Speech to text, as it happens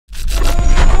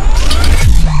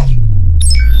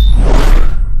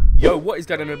Yo, what is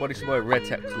going on everybody? It's your boy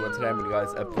Texzl, and today I'm bringing you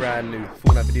guys a brand new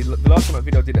Fortnite video. The last Fortnite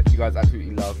video I did that you guys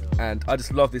absolutely loved, and I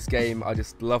just love this game. I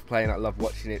just love playing it, I love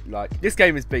watching it. Like, this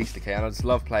game is beast, okay, and I just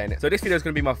love playing it. So this video is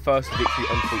going to be my first victory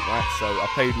on Fortnite. So I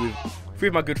played with three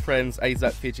of my good friends,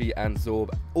 Azat, Fiji, and Zorb.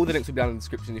 All the links will be down in the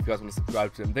description if you guys want to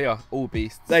subscribe to them. They are all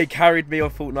beasts. They carried me on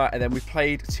Fortnite, and then we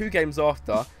played 2 games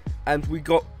after, and we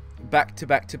got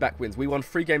back-to-back wins. We won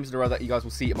 3 games in a row that you guys will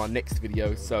see in my next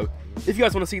video. So if you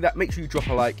guys want to see that, make sure you drop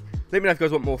a like. Let me know if you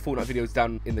guys want more Fortnite videos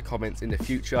down in the comments in the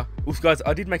future. Also guys,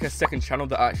 I did make a second channel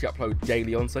that I actually upload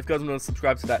daily on, so if you guys want to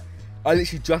subscribe to that, I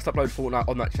literally just upload Fortnite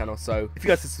on that channel. So if you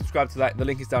guys subscribe to that, the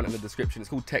link is down in the description. It's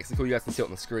called Texzl, you guys can see it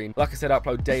on the screen. Like I said, I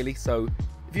upload daily, so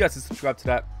if you guys could subscribe to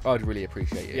that, I'd really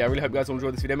appreciate it. Yeah, I really hope you guys will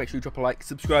enjoy this video. Make sure you drop a like,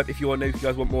 subscribe if you are new, if you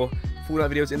guys want more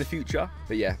Fortnite videos in the future.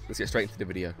 But yeah, let's get straight into the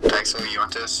video. Texzl, you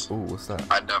want this? Oh, what's that?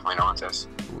 I definitely don't want this.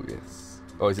 Oh, yes.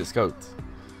 Oh, is it scoped?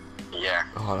 Yeah.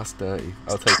 Oh, that's dirty.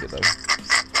 I'll take it though.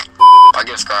 I'll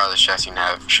get a scar on the chest, you can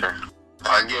have it for sure.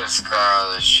 I'll get a scar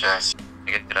on the chest.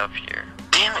 Get it up here.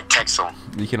 Damn it, Texzl.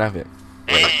 You can have it.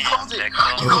 Damn, You called it! You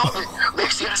called it!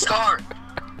 Lex, got a scar!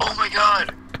 Oh my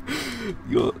god!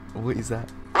 What is that?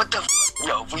 What the f?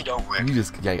 Yo, if we don't win.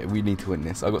 Yeah, we need to win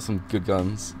this. I got some good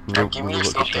guns. Give me your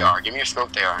scope AR. Give me your scope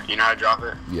AR. You know how to drop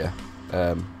it? Yeah.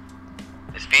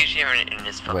 Is Fiji in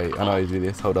this fucking Wait, I know how to do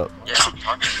this. Hold up. Yeah.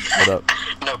 Hold up.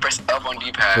 No, press Up on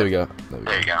D-pad. Here we go.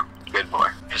 There you go. Good boy.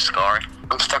 Just scar.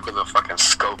 I'm stuck with a fucking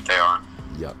scope AR.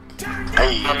 Yup.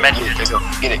 Hey, I'm ready. get it,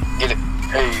 Texzl. Get it.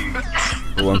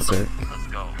 Hey. 1 sec. Let's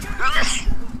go.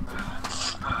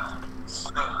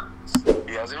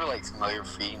 You guys ever like smell your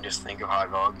feet and just think of hot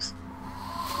dogs?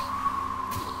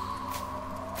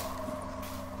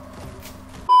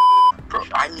 Bro,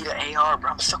 I need an AR,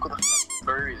 bro. I'm stuck with a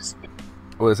burst.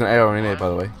 Oh, there's an AR in here, by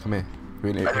the way. Come here.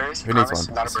 Who needs Promise,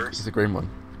 one? not a burst. It's a green one.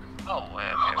 Oh,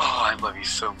 okay. Oh, I love you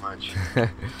so much.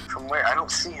 From where? I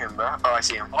don't see him, bro. Oh, I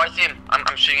see him. Oh, I see him.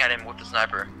 I'm shooting at him with the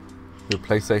sniper. You'll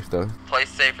play safe though. Play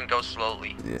safe and go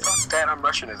slowly. Yeah. Fuck that, I'm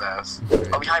rushing his ass. Okay.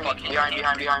 Oh, behind me. Behind.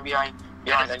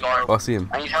 I need help. Oh, I see him.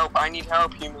 I need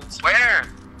help, humans. Where?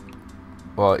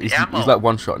 Well, he's like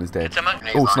 1 shot and he's dead. It's a monkey.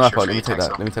 Oh, sniper. Sure, Let me take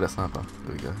that. Texzl. Let me take that sniper.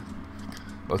 There we go.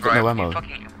 Oh, it's got no ammo.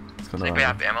 It's got no Anybody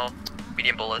ammo. have ammo?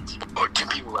 Medium bullets. Oh, 2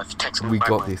 people left. Texzl. We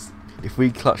got this. If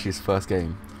we clutch this first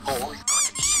game, Holy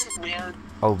fucking shit, man.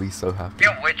 I'll be so happy.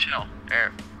 Yo, wait, chill.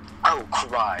 There. I will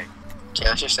cry. Okay,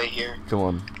 let's just stay here. Come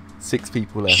on. 6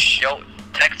 people left. Yo,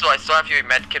 Texzl, I still have your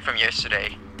med kit from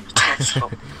yesterday.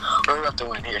 Texzl. We're about to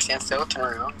win here. Stand still, turn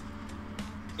around.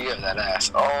 You have that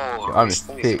ass. Oh, I'm let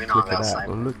me thick. zoom in on Look at that.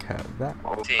 sniper. Look at that.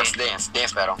 Oh, let's dance.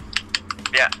 Dance battle.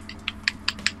 Yeah.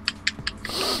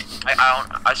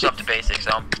 I still have the basics.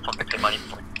 I don't fucking pay money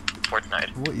for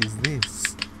Fortnite. What is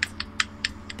this?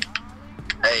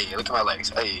 Hey, look at my legs.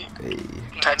 Hey. Hey.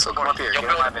 Texzl, come up here. Yo, Get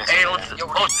on my base. hey, let's this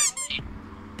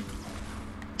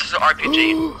is an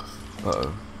RPG.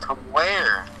 Uh-oh. From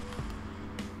where?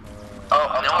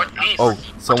 Oh, Northeast. Oh,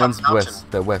 someone's mountain.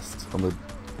 west. They're west. On the.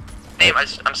 Name,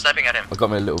 I'm sniping at him. I got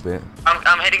me a little bit.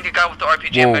 I'm hitting the guy with the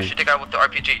RPG. Whoa. I'm gonna shoot the guy with the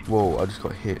RPG. Whoa, I just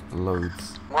got hit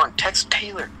loads. Come on, Texzl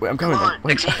Taylor. Wait, I'm coming. Come on.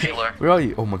 Wait, Texzl Taylor. where are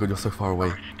you? Oh my god, you're so far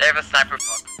away. They have a sniper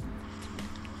fuck.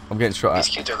 I'm getting shot These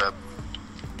at. kids are the.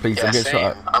 Please, Yeah, I'm getting same.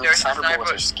 shot at. I'm There's a sniper bullets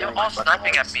sniper. are scaring You're my all fucking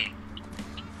sniping legs. at me.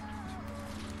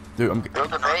 Dude, I'm. Build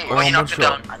the base. Oh, Oh, you I'm knocked it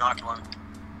one down. I knocked one.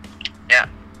 Yeah.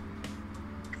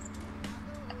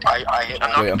 I hit I'm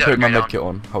one. Wait, I'm down, putting my down. medkit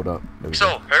on. Hold up. There we go.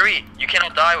 So, hurry. You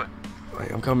cannot die.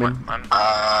 Wait, I'm coming.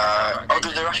 Oh,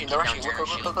 dude, they're rushing. Look.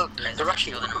 They're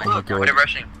rushing. Oh my Look. god. What are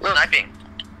rushing? Sniping.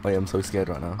 Wait, I'm so scared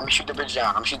right now. I'm gonna shoot the bridge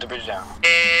down.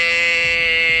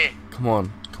 Hey. Come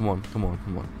on.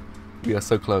 We are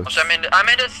so close. I'm in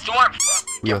the storm. Fuck.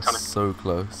 We Yeah, are I'm coming. so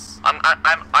close.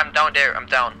 I'm down there. I'm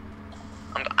down.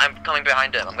 I'm coming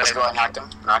behind him. I'm Let's go. I gonna.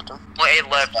 knocked him. Well, 8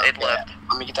 left. 8 Yeah. left.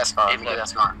 Let me get that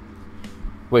scar.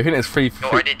 Wait, I think there's 3.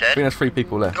 You're already I dead? think there's 3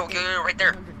 people left. Go, right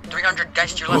there. 300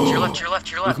 guys to your left.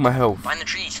 Look at my health. Find the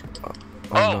trees. Oh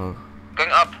Oh. no.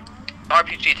 Going up.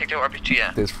 RPG. Take the RPG.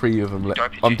 Yeah. There's 3 of them left.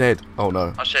 RPG. I'm dead. Oh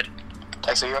no. Oh shit.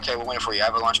 Texzl, you're okay. We'll win it for you. I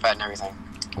have a launch pad and everything.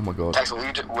 Oh my god. Texzl,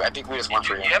 I think we just won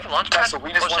for you. You have a launch pad? Texzl,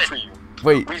 we just Oh, won shit. for you.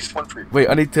 Wait. We just won for you. Wait,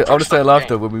 I want to stay alive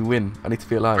though when we win. I need to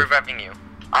be alive. Reviving you.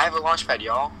 I have a launch pad,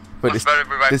 y'all. Wait, What's there's, better to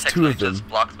revive there's 2 of Texzl them. just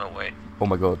blocks my way. Oh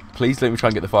my god. Please let me try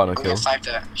and get the final I'm kill. gonna snipe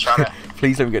that. Shot at.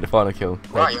 Please let me get the final kill.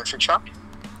 Right, you're a trick shot?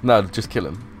 No, just kill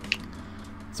him.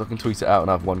 So I can tweet it out and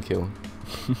have 1 kill.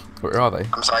 Where are they?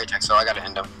 I'm sorry, Texzl. I gotta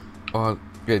end them. Oh,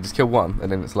 yeah, just kill 1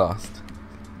 and then it's last.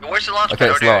 Where's the launch Okay, pad?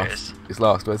 it's Oh, there it last. is. It's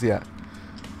last. Where's he at?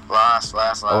 Last.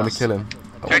 I want to kill him.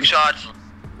 Trick shot.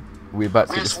 We're about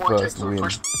to We get this just won first Texzl win.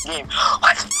 first game.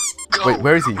 Let's Go. Wait,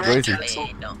 where is he? Where is he?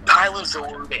 Hey, no. Tyler's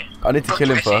Zord. I need to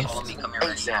kill him first. Come here,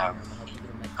 right? ASAP.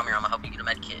 Come here, I'm gonna help you get a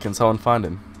med kit. Can someone find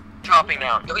him? Dropping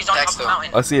down. Yo, he's on top of the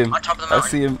mountain. I see him. On top of the I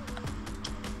mountain. see him.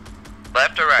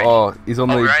 Left or right? Oh, he's on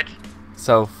the right?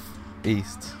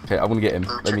 southeast. Okay, I'm gonna get him.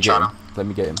 Let me get him. Let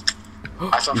me get him.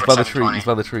 saw He's for by the tree. 720. He's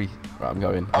by the tree. Right, I'm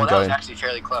going. Oh, I'm that was going. actually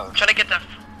fairly close. Try to get the.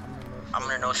 I'm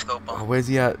gonna no scope Oh, him. where's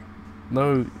he at?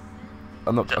 No,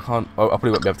 I'm not. I can't. Oh, I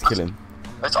probably won't be able to kill him.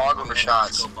 Let's all go for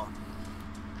shots.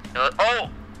 Oh!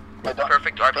 Wait, don't-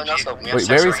 Perfect don't no RPG. scope. We have Wait, six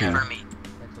where is right he? In here. front of me.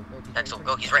 Texzl,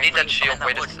 go. He's right. Need that shield.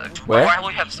 Wait a sec. Where? Why do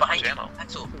we have so much ammo?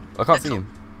 Texzl. I can't see him.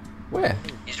 Where?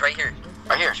 He's right here.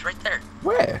 Right here. He's right there.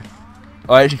 Where?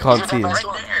 I actually can't see him. Right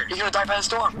there. He's gonna die by the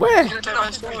storm. Where? He's gonna die by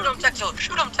the storm. Shoot him, Texzl.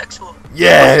 Shoot him, Texzl.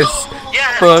 Yes!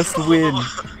 Yes! First win.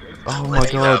 Oh my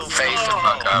Let's god. go, face the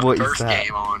fuck up. What is First that?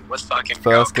 game on. Let's fucking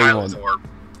First go. game Kyle's on. orb.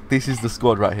 This is the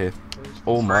squad right here.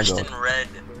 Oh my First god. in red.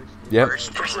 Yep. First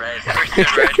in red. First in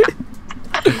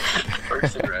red.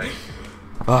 First in red.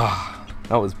 Ah,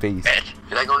 that was beast.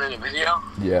 Did I go into the video?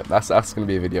 Yeah, that's gonna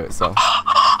be a video itself.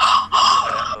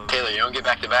 Taylor, you don't get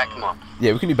back to back? Come on.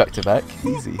 Yeah, we can do back to back.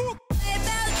 Easy.